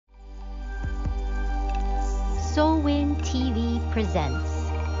Soulwind TV presents.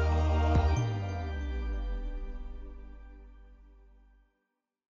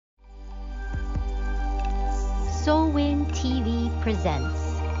 Soulwind TV presents.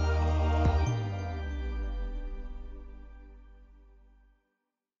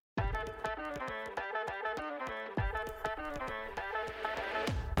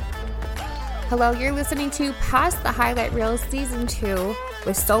 Hello, you're listening to Past the Highlight Reel Season 2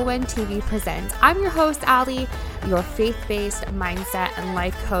 with Soulwind TV Presents. I'm your host, Ali, your faith-based mindset and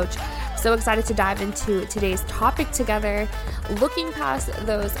life coach. So excited to dive into today's topic together, looking past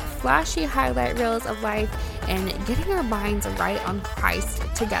those flashy highlight reels of life and getting our minds right on Christ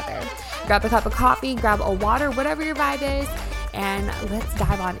together. Grab a cup of coffee, grab a water, whatever your vibe is, and let's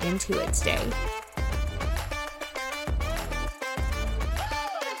dive on into it today.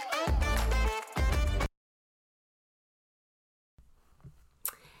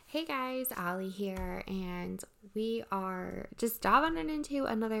 Hey guys, Ali here, and we are just diving into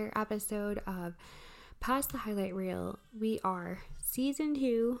another episode of Past the Highlight Reel. We are season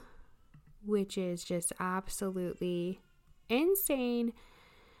 2, which is just absolutely insane.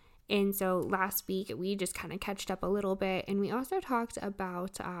 And so last week we just kind of catched up a little bit, and we also talked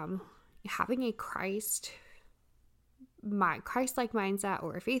about having a Christ-like mindset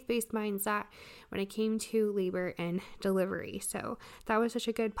or a faith-based mindset when it came to labor and delivery. So that was such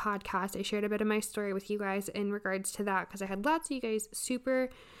a good podcast. I shared a bit of my story with you guys in regards to that because I had lots of you guys super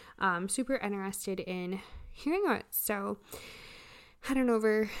interested in hearing it. So head on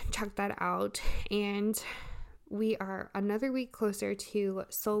over, check that out. And we are another week closer to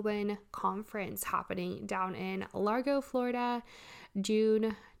Soulwind Conference happening down in Largo, Florida.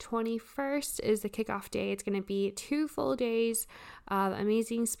 June 21st is the kickoff day. It's going to be 2 full days of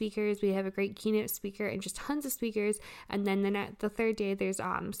amazing speakers. We have a great keynote speaker and just tons of speakers. And then the third day, there's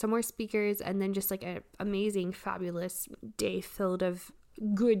some more speakers, and then just like an amazing, fabulous day filled of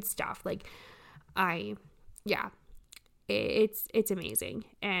good stuff. It's amazing.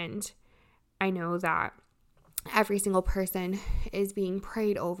 And I know that every single person is being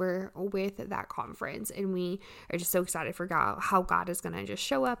prayed over with that conference, and we are just so excited for how God is going to just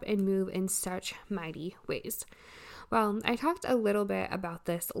show up and move in such mighty ways. Well, I talked a little bit about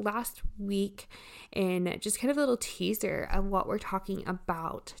this last week in just kind of a little teaser of what we're talking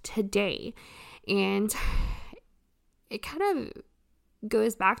about today, and it kind of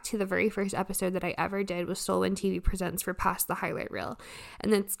goes back to the very first episode that I ever did with Soulwind TV Presents for Past the Highlight Reel,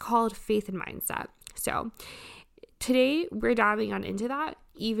 and it's called Faith and Mindset. So today we're diving on into that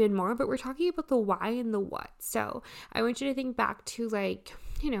even more, but we're talking about the why and the what. So I want you to think back to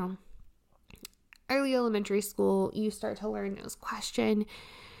early elementary school. You start to learn those questions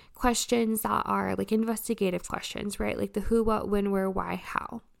that are like investigative questions, right? Like the who, what, when, where, why,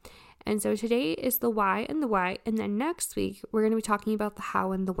 how. And so today is the why and the why. And then next week, we're going to be talking about the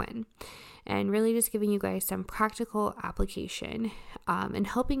how and the when, and really just giving you guys some practical application and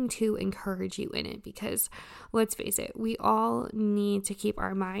helping to encourage you in it. Because let's face it, we all need to keep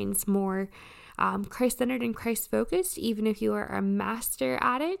our minds more Christ-centered and Christ-focused, even if you are a master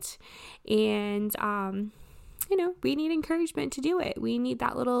at it. And, we need encouragement to do it. We need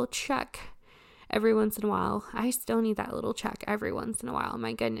that little check every once in a while. I still need that little check every once in a while.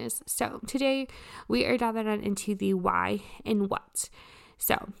 My goodness. So today we are diving into the why and what.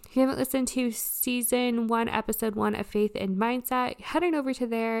 So if you haven't listened to season 1, episode 1 of Faith and Mindset, head on over to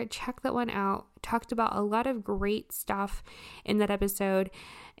there, check that one out. Talked about a lot of great stuff in that episode.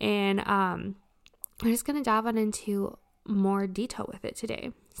 And I'm just going to dive on into more detail with it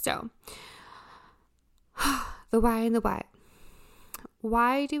today. So the why and the what.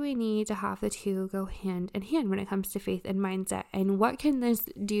 Why do we need to have the two go hand in hand when it comes to faith and mindset? And what can this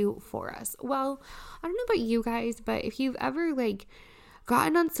do for us? Well, I don't know about you guys, but if you've ever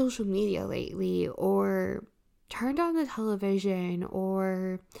gotten on social media lately, or turned on the television,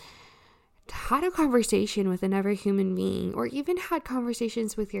 or had a conversation with another human being, or even had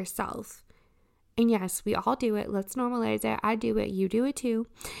conversations with yourself. And yes, we all do it. Let's normalize it. I do it. You do it too.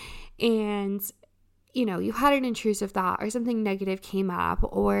 And you had an intrusive thought, or something negative came up,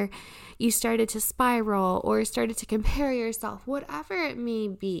 or you started to spiral, or started to compare yourself, whatever it may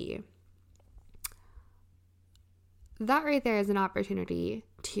be. That right there is an opportunity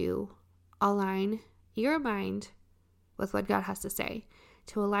to align your mind with what God has to say,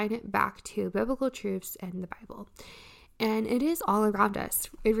 to align it back to biblical truths and the Bible. And it is all around us.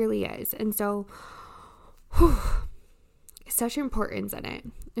 It really is. And so, such importance in it.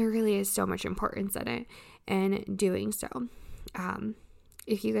 There really is so much importance in it and doing so.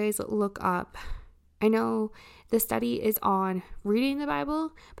 If you guys look up I know the study is on reading the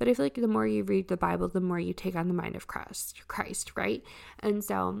Bible, but I feel like the more you read the Bible, the more you take on the mind of Christ, right? And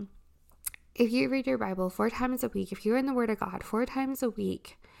so if you read your Bible 4 times a week, if you're in the Word of God 4 times a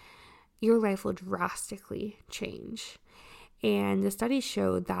week, your life will drastically change. And the study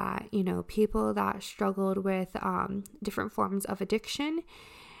showed that, people that struggled with different forms of addiction,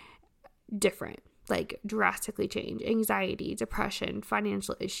 drastically change. Anxiety, depression,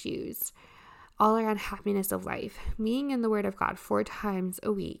 financial issues, all around happiness of life. Being in the Word of God 4 times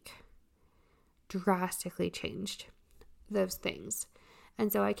a week drastically changed those things.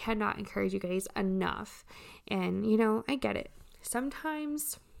 And so I cannot encourage you guys enough. And, I get it.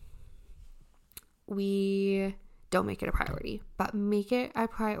 Sometimes we don't make it a priority, but make it a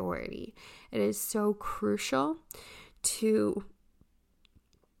priority. It is so crucial to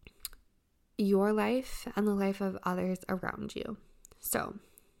your life and the life of others around you. So,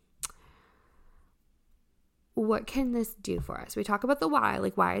 what can this do for us? We talk about the why,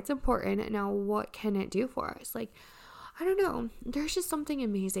 why it's important. Now, what can it do for us? I don't know. There's just something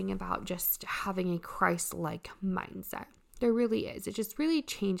amazing about just having a Christ-like mindset. There really is. It just really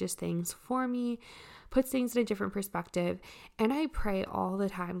changes things for me, puts things in a different perspective. And I pray all the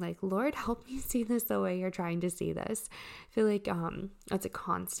time, Lord, help me see this the way you're trying to see this. I feel like it's a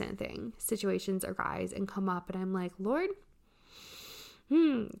constant thing. Situations arise and come up, and I'm like, Lord,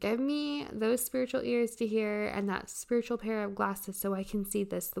 give me those spiritual ears to hear and that spiritual pair of glasses so I can see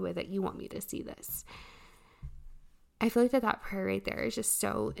this the way that you want me to see this. I feel like that prayer right there is just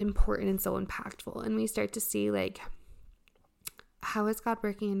so important and so impactful. And we start to see how is God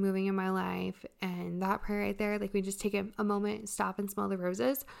working and moving in my life? And that prayer right there, we just take a moment, stop and smell the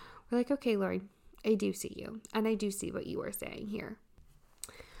roses. We're like, okay, Lord, I do see you. And I do see what you are saying here.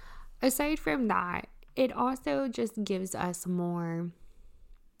 Aside from that, it also just gives us more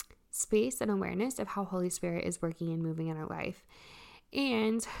space and awareness of how Holy Spirit is working and moving in our life.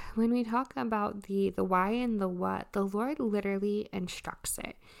 And when we talk about the why and the what, the Lord literally instructs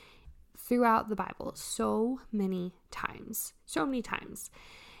it throughout the Bible so many times.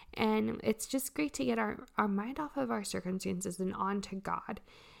 And it's just great to get our mind off of our circumstances and onto God.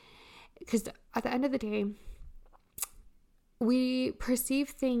 Because at the end of the day, we perceive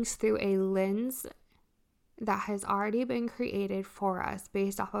things through a lens that has already been created for us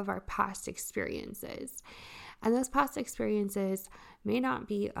based off of our past experiences. And those past experiences may not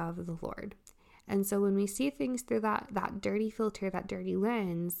be of the Lord. And so when we see things through that dirty filter, that dirty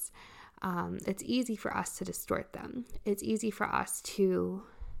lens, it's easy for us to distort them. It's easy for us to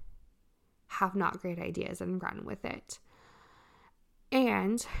have not great ideas and run with it.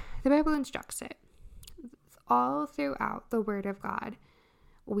 And the Bible instructs it. All throughout the Word of God,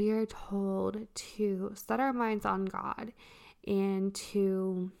 we are told to set our minds on God and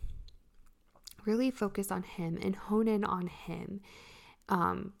to really focus on Him and hone in on Him.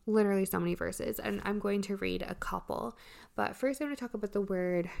 Literally so many verses, and I'm going to read a couple. But first I'm going to talk about the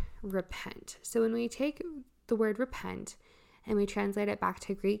word repent. So when we take the word repent and we translate it back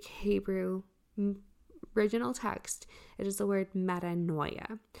to Greek, Hebrew, original text, it is the word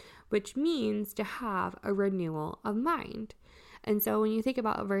metanoia, which means to have a renewal of mind. And so when you think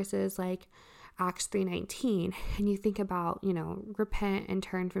about verses like Acts 3:19, and you think about, repent and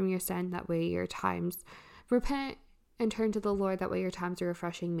turn from your sin, that way your times, repent and turn to the Lord, that way your times of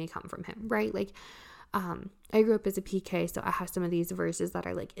refreshing may come from Him, right? I grew up as a PK, so I have some of these verses that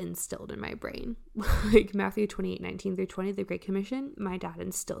are instilled in my brain. Matthew 28:19-20, the Great Commission, my dad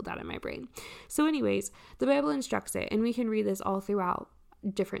instilled that in my brain. So anyways, the Bible instructs it, and we can read this all throughout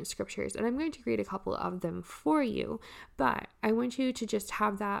different scriptures, and I'm going to read a couple of them for you, but I want you to just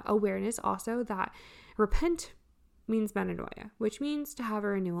have that awareness also that repent means metanoia, which means to have a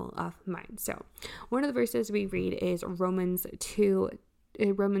renewal of mind. So one of the verses we read is Romans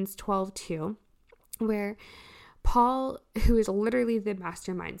 12:2, where Paul, who is literally the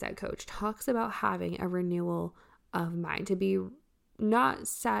master mindset coach, talks about having a renewal of mind, to be not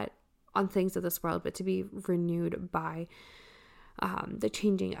set on things of this world, but to be renewed by the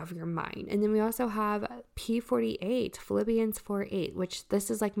changing of your mind. And then we also have P48, Philippians 4:8, which this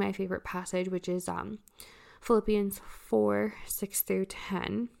is my favorite passage, which is Philippians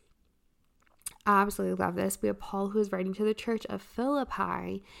 4:6-10. I absolutely love this. We have Paul, who is writing to the church of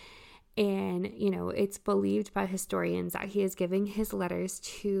Philippi, and it's believed by historians that he is giving his letters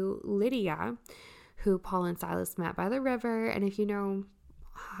to Lydia, who Paul and Silas met by the river. And if you know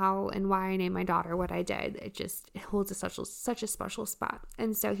how and why I named my daughter what I did, it holds such a special spot.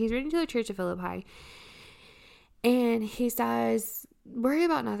 And so he's writing to the church of Philippi, and he says, worry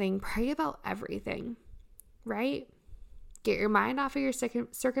about nothing, pray about everything, right? Get your mind off of your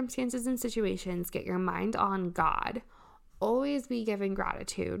circumstances and situations. Get your mind on God. Always be giving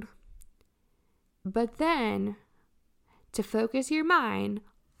gratitude. But then to focus your mind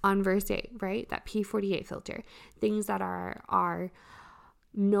on verse 8, right? That P48 filter. Things that are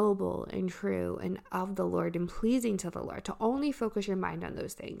noble and true and of the Lord and pleasing to the Lord. To only focus your mind on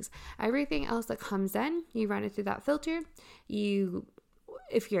those things. Everything else that comes in, you run it through that filter.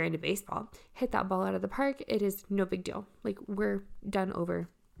 If you're into baseball, hit that ball out of the park. It is no big deal. Like, we're done over,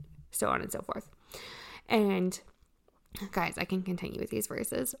 so on and so forth. And guys, I can continue with these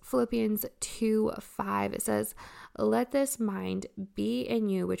verses. Philippians 2:5, it says, let this mind be in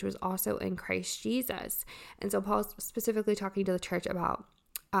you, which was also in Christ Jesus. And so Paul's specifically talking to the church about,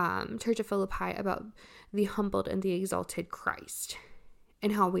 Church of Philippi, about the humbled and the exalted Christ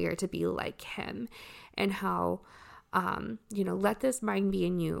and how we are to be like him, and how, let this mind be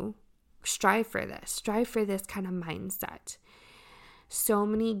in you. Strive for this kind of mindset. So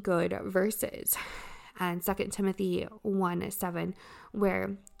many good verses. And 2 Timothy 1:7,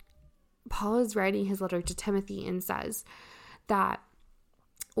 where Paul is writing his letter to Timothy and says that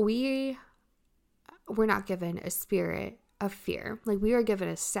we're not given a spirit of fear. Like, we are given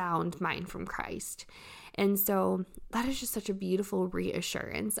a sound mind from Christ. And so that is just such a beautiful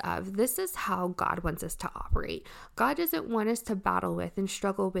reassurance of this is how God wants us to operate. God doesn't want us to battle with and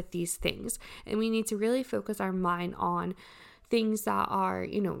struggle with these things. And we need to really focus our mind on things that are,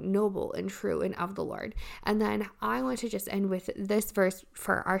 noble and true and of the Lord. And then I want to just end with this verse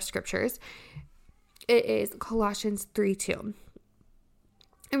for our scriptures. It is Colossians 3:2.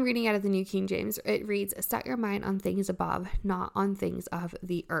 I'm reading out of the New King James. It reads, set your mind on things above, not on things of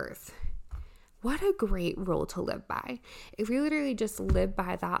the earth. What a great rule to live by. If we literally just live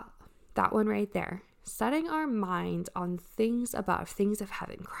by that one right there, setting our mind on things above, things of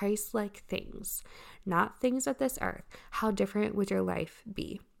heaven, Christ-like things, not things of this earth, how different would your life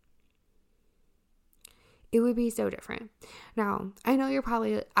be? It would be so different. Now, I know you're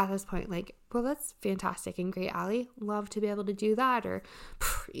probably at this point like, well, that's fantastic and great, Allie. Love to be able to do that, or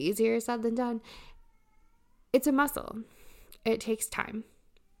easier said than done. It's a muscle. It takes time.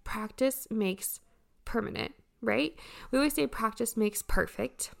 Practice makes permanent, right? We always say practice makes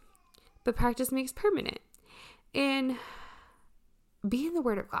perfect, but practice makes permanent. And be in the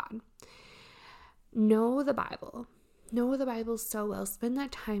Word of God. Know the Bible. Know the Bible so well. Spend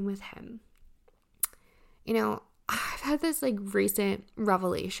that time with Him. I've had this recent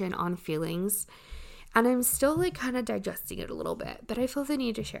revelation on feelings, and I'm still kind of digesting it a little bit, but I feel the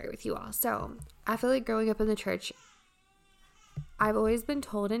need to share it with you all. So I feel like growing up in the church, I've always been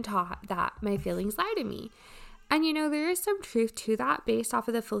told and taught that my feelings lie to me. And there is some truth to that based off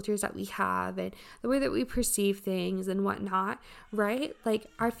of the filters that we have and the way that we perceive things and whatnot, right? Like,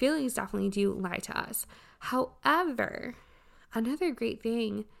 our feelings definitely do lie to us. However, another great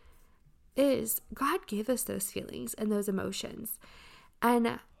thing is God gave us those feelings and those emotions.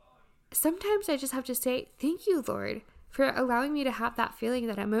 And sometimes I just have to say, thank you, Lord, for allowing me to have that feeling,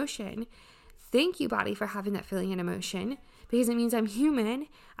 that emotion. Thank you, body, for having that feeling and emotion, because it means I'm human.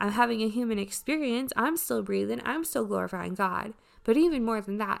 I'm having a human experience. I'm still breathing. I'm still glorifying God. But even more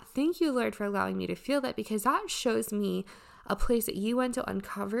than that, thank you, Lord, for allowing me to feel that, because that shows me a place that you want to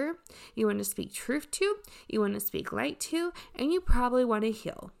uncover, you want to speak truth to, you want to speak light to, and you probably want to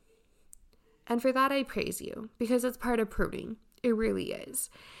heal. And for that, I praise you, because it's part of pruning. It really is.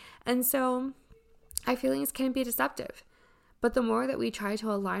 And so our feelings can be deceptive. But the more that we try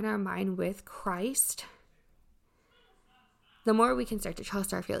to align our mind with Christ, the more we can start to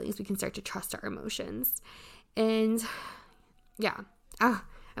trust our feelings. We can start to trust our emotions. And yeah, I'm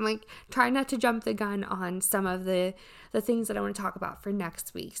trying not to jump the gun on some of the things that I want to talk about for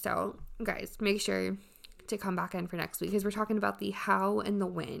next week. So guys, make sure to come back in for next week, because we're talking about the how and the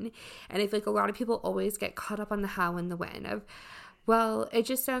when. And I feel like a lot of people always get caught up on the how and the when of, well, it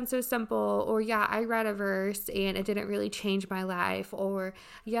just sounds so simple, or yeah, I read a verse and it didn't really change my life, or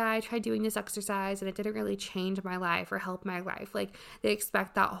yeah, I tried doing this exercise and it didn't really change my life or help my life. Like, they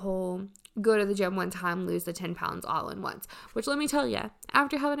expect that whole go to the gym one time, lose the 10 pounds all in once, which, let me tell you,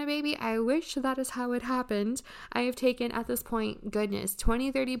 after having a baby, I wish that is how it happened. I have taken, at this point,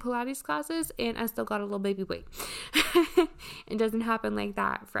 20, 30 Pilates classes, and I still got a little baby weight. It doesn't happen like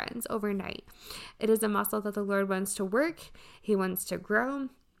that, friends, overnight. It is a muscle that the Lord wants to work. He wants to grow.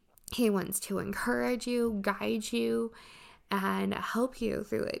 He wants to encourage you, guide you, and help you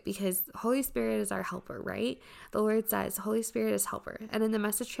through it, because Holy Spirit is our helper, right? The Lord says Holy Spirit is helper. And in the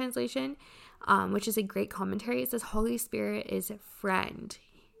Message translation, which is a great commentary, it says Holy Spirit is friend.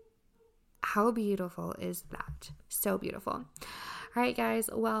 How beautiful is that? So beautiful. All right, guys.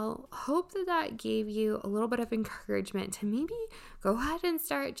 Well, hope that gave you a little bit of encouragement to maybe go ahead and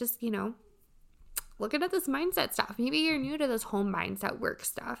start just, looking at this mindset stuff. Maybe you're new to this whole mindset work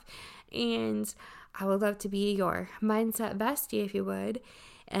stuff. And I would love to be your mindset bestie, if you would.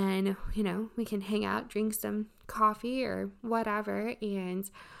 And, we can hang out, drink some coffee or whatever, and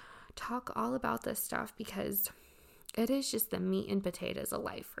talk all about this stuff, because it is just the meat and potatoes of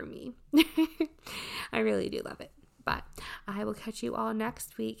life for me. I really do love it. But I will catch you all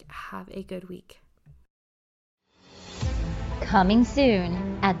next week. Have a good week. Coming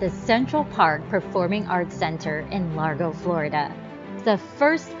soon at the Central Park Performing Arts Center in Largo, Florida, the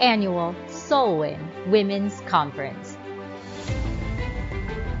first annual Soulwin Women's Conference.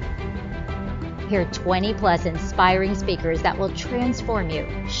 Hear 20 plus inspiring speakers that will transform you,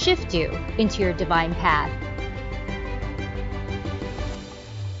 shift you into your divine path.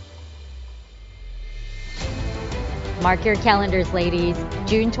 Mark your calendars, ladies.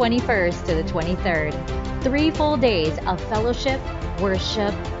 June 21st to the 23rd. 3 full days of fellowship,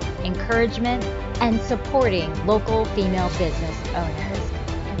 worship, encouragement, and supporting local female business owners.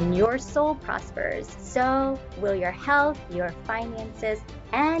 When your soul prospers, so will your health, your finances,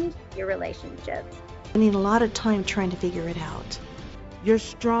 and your relationships. I need a lot of time trying to figure it out. You're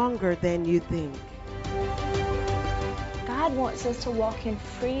stronger than you think. God wants us to walk in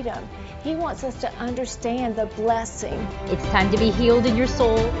freedom. He wants us to understand the blessing. It's time to be healed in your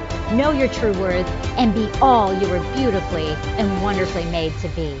soul, know your true worth, and be all you were beautifully and wonderfully made to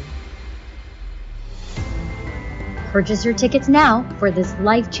be. Purchase your tickets now for this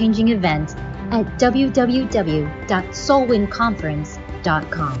life-changing event at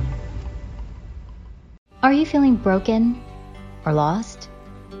www.soulwinconference.com. Are you feeling broken or lost?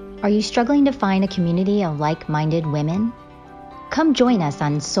 Are you struggling to find a community of like-minded women? Come join us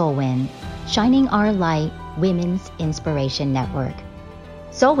on Soulwin, Shining Our Light Women's Inspiration Network.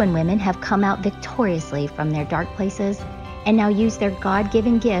 Soulwin women have come out victoriously from their dark places and now use their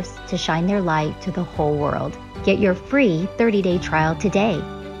God-given gifts to shine their light to the whole world. Get your free 30-day trial today.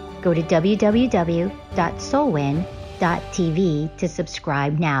 Go to www.soulwin.tv to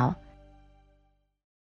subscribe now.